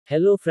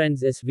Hello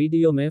friends, इस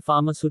video में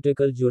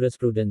pharmaceutical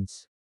jurisprudence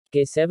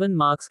के 7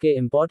 मार्क्स के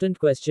इंपॉर्टेंट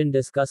क्वेश्चन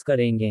डिस्कस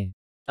करेंगे।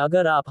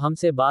 अगर आप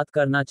हमसे बात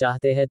करना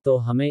चाहते हैं तो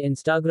हमें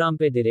इंस्टाग्राम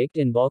पे डायरेक्ट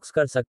इनबॉक्स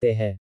कर सकते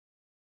हैं।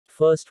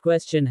 फर्स्ट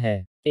क्वेश्चन है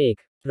 1.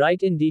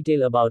 Right in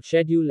detail about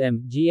schedule M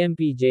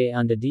GMPJ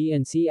under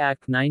D&C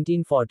act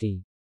 1940.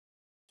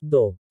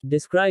 2.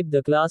 Describe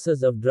the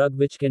classes of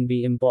drug which can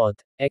be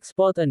import,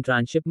 export and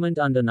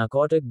transshipment under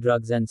narcotic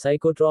drugs and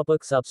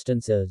psychotropic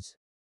substances.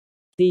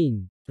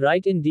 3.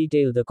 Write in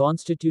detail the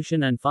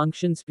constitution and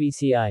functions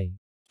PCI.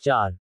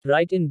 4.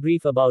 Write in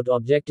brief about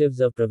objectives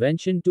of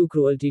Prevention to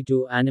Cruelty to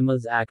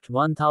Animals Act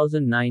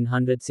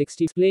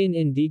 1960. Explain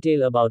in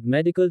detail about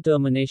Medical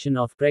Termination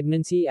of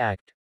Pregnancy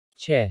Act.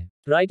 6.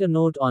 Write a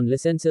note on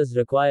licenses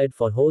required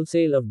for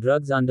wholesale of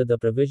drugs under the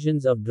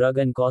provisions of Drug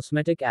and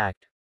Cosmetic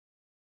Act.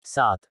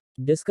 7.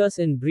 Discuss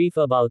in brief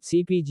about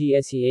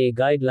CPGSEA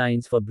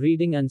guidelines for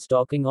breeding and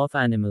stocking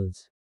of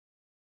animals.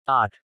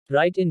 8.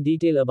 Write in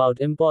detail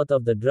about import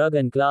of the drug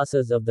and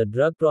classes of the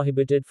drug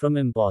prohibited from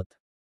import.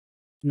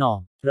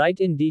 9. Write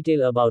in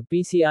detail about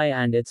PCI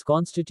and its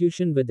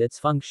constitution with its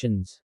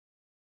functions.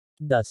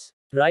 10.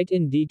 Write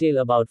in detail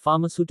about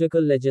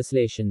pharmaceutical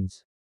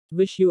legislations.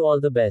 Wish you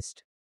all the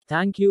best.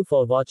 Thank you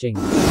for watching.